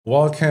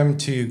Welcome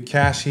to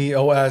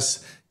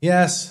CachyOS.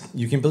 Yes,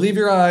 you can believe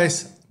your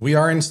eyes. We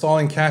are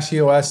installing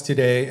CachyOS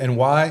today. And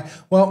why?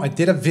 Well, I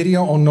did a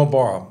video on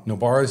Nobara.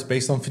 Nobara is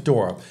based on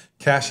Fedora.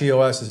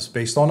 CachyOS is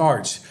based on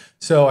Arch.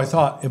 So I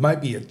thought it might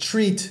be a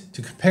treat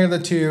to compare the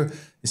two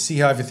to see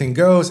how everything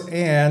goes.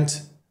 And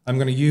I'm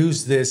going to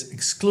use this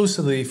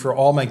exclusively for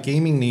all my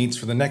gaming needs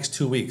for the next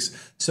 2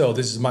 weeks. So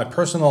this is my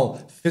personal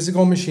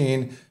physical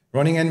machine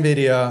running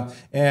NVIDIA.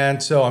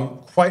 And so I'm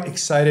quite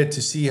excited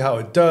to see how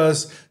it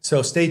does.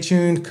 So stay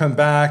tuned, come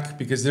back,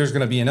 because there's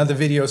gonna be another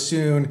video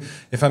soon.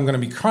 If I'm gonna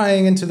be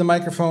crying into the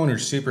microphone or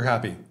super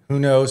happy, who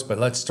knows, but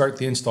let's start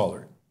the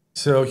installer.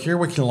 So here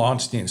we can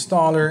launch the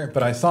installer,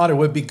 but I thought it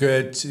would be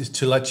good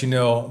to let you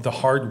know the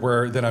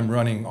hardware that I'm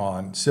running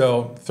on.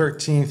 So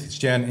 13th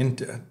gen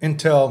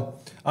Intel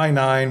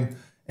i9,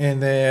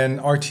 and then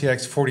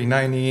RTX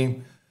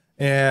 4090.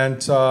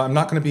 And I'm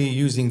not going to be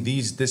using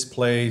these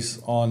displays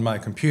on my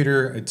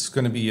computer. It's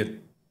going to be at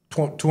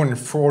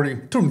 240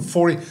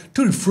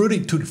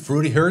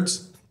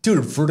 hertz,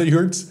 240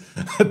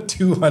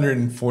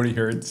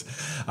 hertz,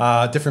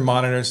 different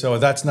monitors. So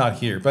that's not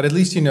here, but at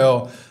least you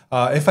know,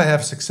 if I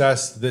have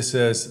success, this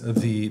is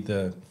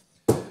the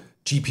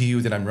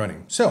GPU that I'm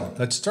running. So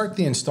let's start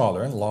the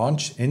installer.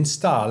 Launch,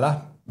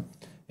 install.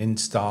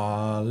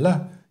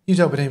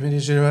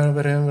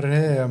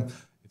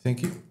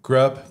 Thank you.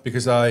 Grub,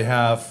 because I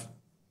have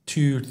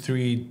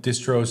 2-3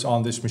 distros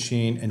on this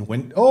machine, and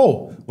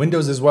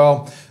Windows as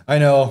well. I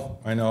know,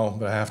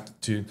 but I have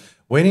to.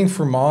 Waiting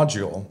for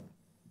module.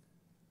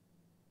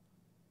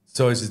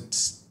 So is it,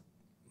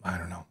 I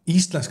don't know,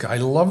 Eastländska. I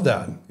love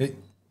that.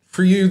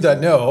 For you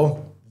that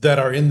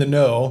are in the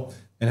know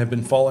and have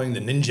been following the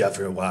ninja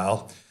for a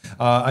while,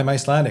 I'm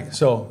Icelandic.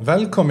 So,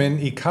 välkommen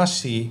I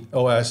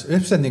CachyOS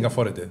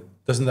uppsättningarförrådet.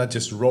 Doesn't that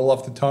just roll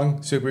off the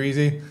tongue? Super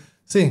easy.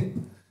 See?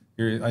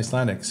 You're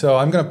Icelandic. So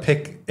I'm going to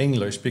pick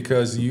English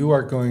because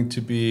you're going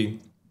to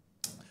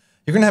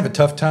have a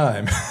tough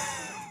time.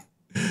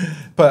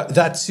 But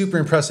that's super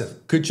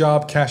impressive. Good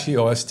job,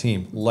 CachyOS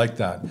team. Like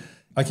that.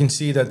 I can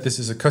see that this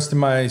is a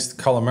customized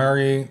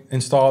Calamari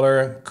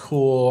installer.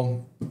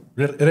 Cool.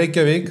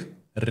 Reykjavik.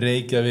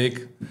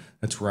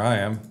 That's where I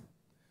am.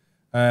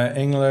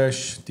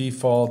 English,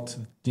 default.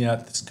 Yeah,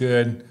 that's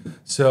good.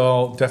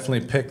 So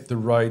definitely pick the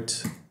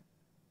right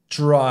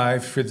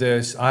drive for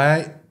this.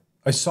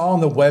 I saw on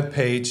the web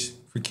page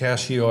for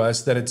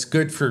CachyOS that it's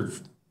good for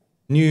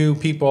new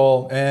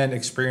people and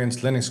experienced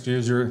Linux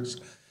users.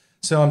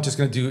 So I'm just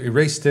going to do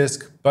erase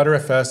disk,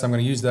 Btrfs. I'm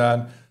going to use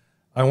that.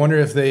 I wonder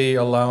if they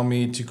allow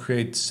me to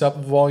create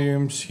sub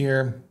volumes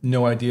here.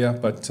 No idea,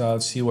 but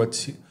let's see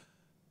what's.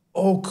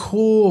 Oh,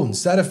 cool.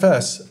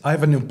 ZFS. I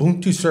have an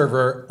Ubuntu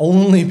server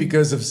only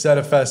because of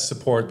ZFS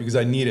support because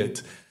I need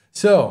it.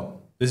 So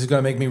this is going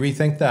to make me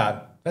rethink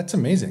that. That's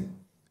amazing.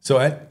 So,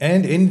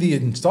 and in the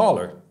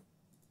installer.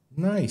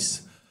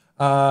 Nice.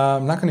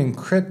 I'm not going to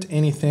encrypt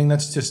anything.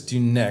 Let's just do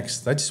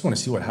next. I just want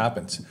to see what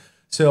happens.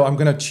 So I'm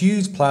going to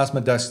choose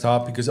Plasma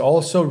Desktop because I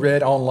also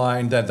read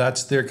online that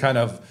that's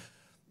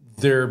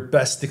their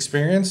best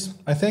experience,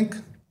 I think,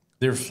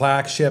 their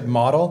flagship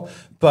model.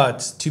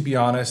 But to be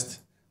honest,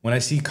 when I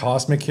see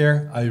Cosmic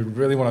here, I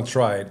really want to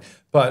try it.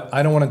 But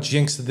I don't want to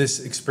jinx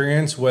this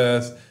experience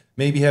with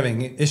maybe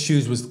having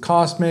issues with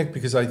Cosmic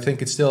because I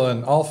think it's still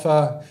in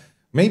alpha,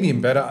 maybe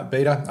in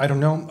beta. I don't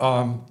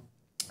know.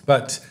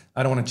 But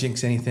I don't want to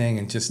jinx anything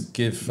and just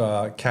give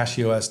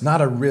CachyOS not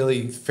a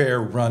really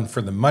fair run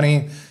for the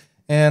money.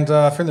 And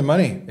for the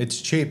money, it's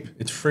cheap,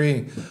 it's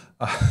free.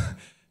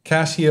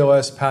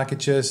 CachyOS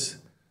packages,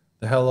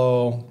 the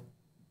hello,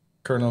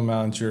 kernel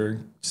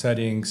manager,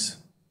 settings,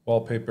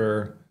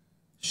 wallpaper,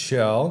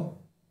 shell.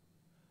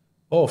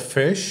 Oh,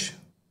 fish,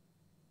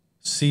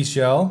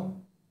 seashell.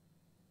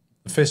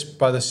 Fish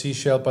by the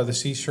seashell, by the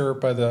seashore,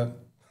 by the...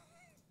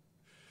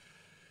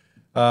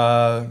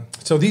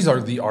 So these are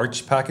the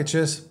Arch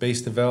packages,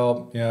 base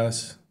develop,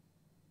 yes,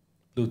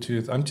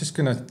 Bluetooth. I'm just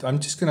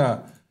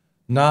gonna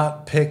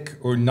not pick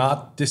or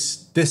not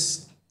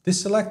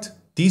deselect.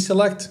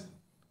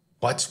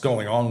 What's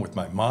going on with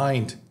my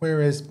mind?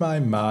 Where is my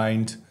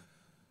mind?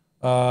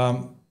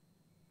 Both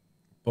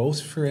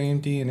for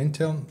AMD and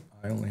Intel.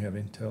 I only have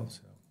Intel,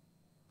 so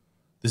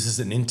this is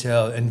an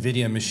Intel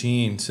NVIDIA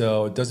machine,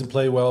 so it doesn't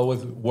play well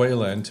with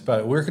Wayland,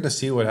 but we're gonna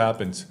see what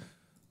happens.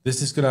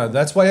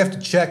 That's why I have to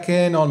check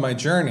in on my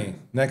journey.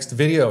 Next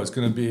video is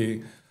gonna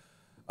be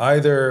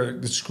either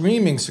the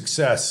screaming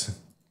success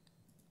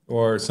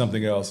or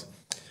something else.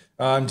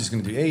 I'm just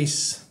gonna do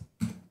Ace,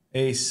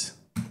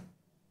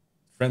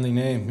 friendly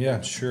name,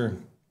 yeah, sure.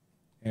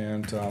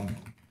 And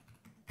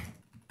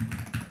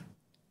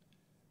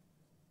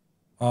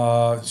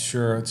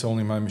sure, it's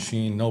only my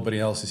machine. Nobody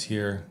else is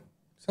here.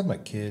 Except my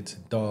kids,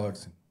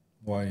 dogs,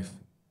 wife,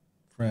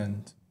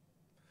 friends.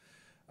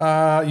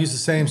 Use the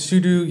same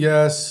sudo,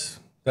 yes,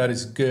 that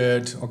is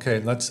good.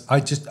 Okay,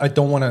 I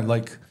don't want to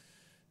like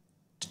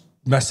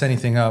mess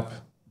anything up.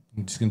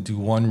 I'm just gonna do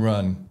one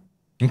run.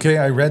 Okay,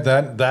 I read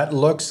that. That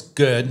looks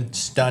good,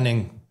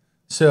 stunning.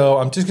 So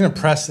I'm just gonna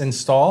press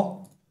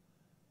install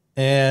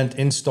and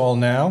install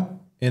now.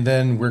 and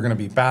then we're going to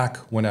be back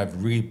when I've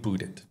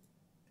rebooted.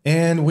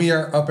 And we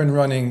are up and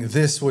running.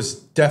 This was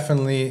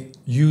definitely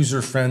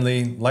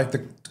user-friendly, like the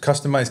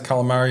customized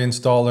Calamari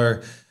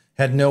installer,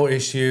 had no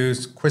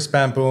issues, quiz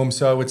bam boom.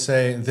 So I would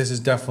say this is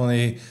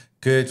definitely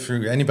good for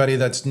anybody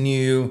that's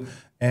new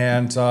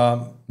and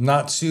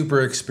not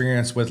super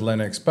experienced with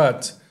Linux.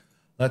 But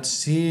let's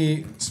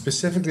see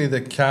specifically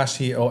the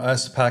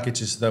CachyOS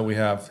packages that we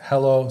have.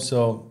 Hello,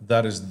 so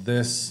that is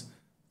this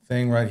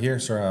thing right here.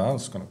 Sorry, I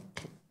was gonna,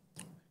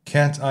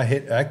 can't I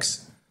hit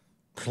X?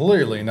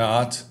 Clearly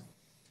not.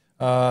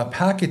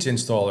 Package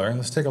installer,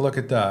 let's take a look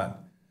at that.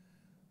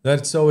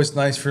 That's always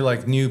nice for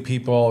like new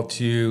people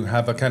to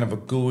have a kind of a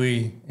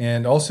GUI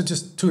and also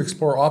just to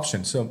explore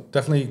options. So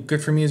definitely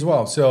good for me as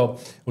well. So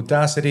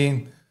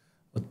Audacity,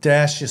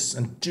 Audacious,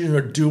 and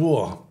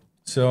Duo.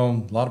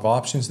 So a lot of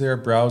options there.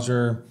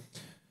 Browser,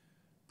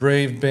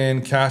 Brave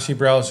Bin, Cachy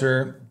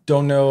browser.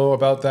 Don't know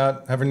about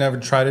that. Haven't never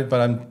tried it,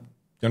 but I'm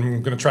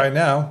gonna try it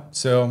now.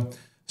 So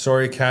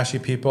sorry, Cachy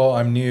people.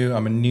 I'm new.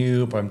 I'm a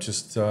noob. I'm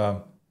just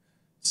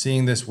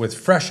seeing this with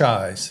fresh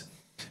eyes.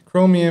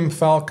 Chromium,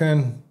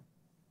 Falcon.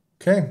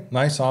 Okay,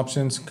 nice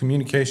options.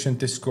 Communication,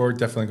 Discord,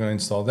 definitely going to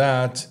install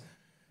that.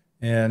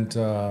 And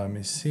let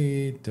me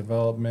see,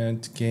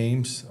 development,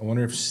 games. I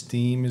wonder if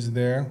Steam is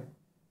there.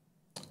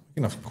 You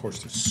can, of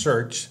course, just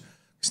search.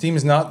 Steam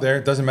is not there,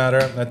 it doesn't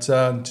matter. That's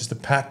just a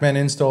Pac-Man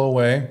install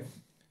away.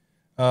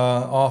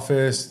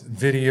 Office,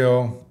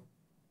 video,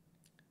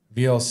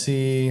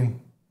 VLC.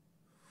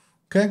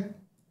 Okay,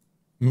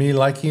 me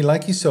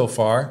likey so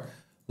far.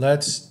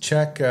 Let's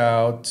check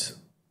out,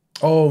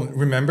 oh,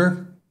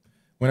 remember?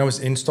 When I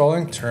was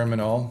installing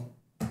terminal,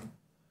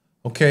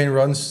 okay, it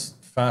runs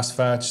fast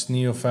fetch,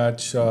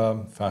 neofetch,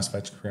 fast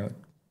fetch.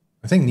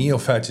 I think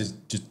neofetch is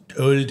just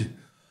old.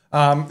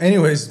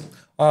 Anyways,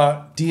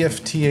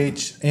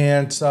 DFTH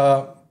and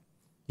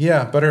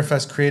yeah,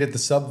 Butterfest created the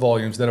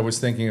subvolumes that I was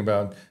thinking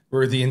about,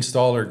 where the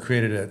installer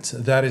created it.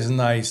 That is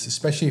nice,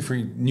 especially for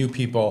new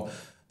people.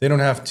 They don't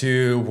have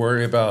to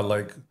worry about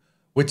like,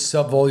 which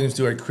subvolumes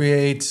do I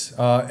create?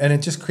 And it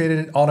just created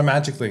it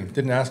automatically.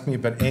 Didn't ask me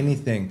about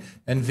anything.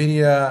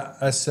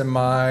 NVIDIA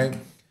SMI,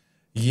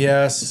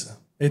 yes,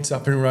 it's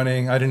up and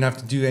running. I didn't have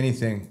to do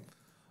anything.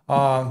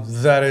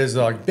 That is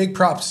like big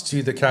props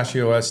to the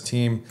CachyOS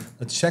team.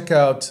 Let's check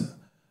out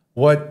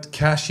what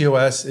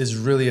CachyOS is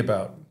really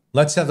about.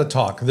 Let's have the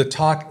talk. The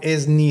talk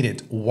is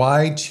needed.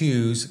 Why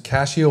choose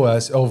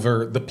CachyOS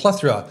over the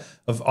plethora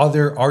of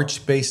other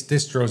Arch-based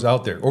distros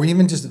out there, or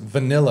even just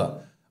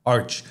vanilla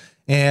Arch?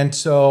 And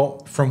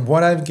so from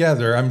what I've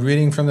gathered, I'm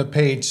reading from the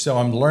page, so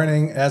I'm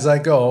learning as I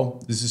go.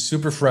 This is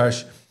super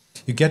fresh.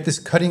 You get this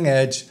cutting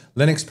edge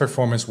Linux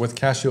performance with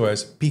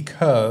CachyOS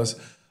because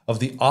of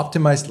the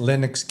optimized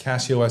Linux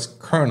CachyOS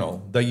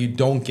kernel that you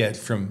don't get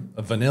from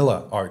a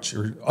vanilla Arch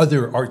or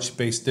other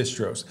Arch-based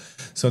distros.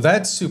 So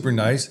that's super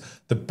nice.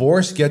 The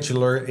Bohr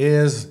scheduler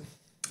is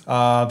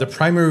the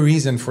primary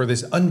reason for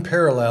this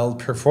unparalleled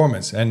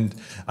performance. And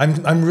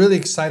I'm really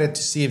excited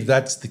to see if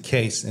that's the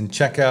case and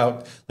check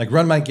out, like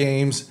run my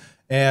games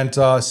and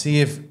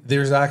see if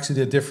there's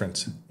actually a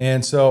difference.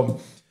 And so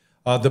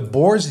the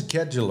Bohr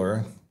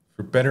scheduler,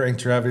 for better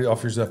interactivity,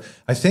 offers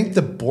I think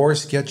the Bohr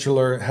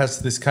scheduler has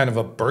this kind of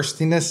a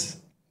burstiness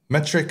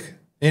metric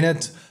in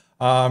it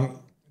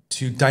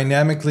to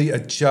dynamically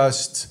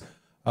adjust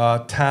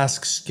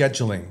task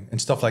scheduling and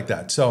stuff like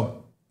that. So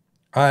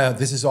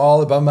this is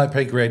all above my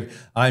pay grade.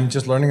 I'm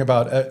just learning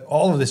about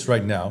all of this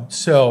right now.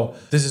 So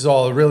this is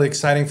all really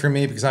exciting for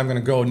me because I'm going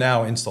to go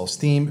now install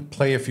Steam,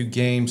 play a few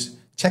games,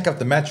 check out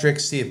the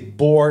metrics, see if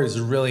Bohr is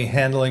really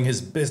handling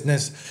his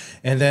business.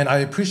 And then I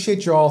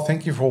appreciate you all.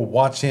 Thank you for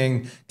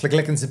watching. Click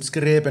like and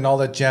subscribe and all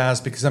that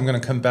jazz because I'm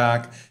going to come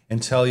back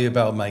and tell you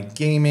about my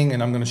gaming.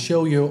 And I'm going to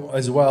show you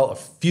as well a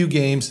few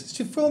games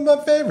from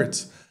my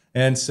favorites.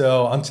 And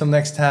so until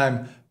next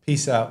time,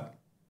 peace out.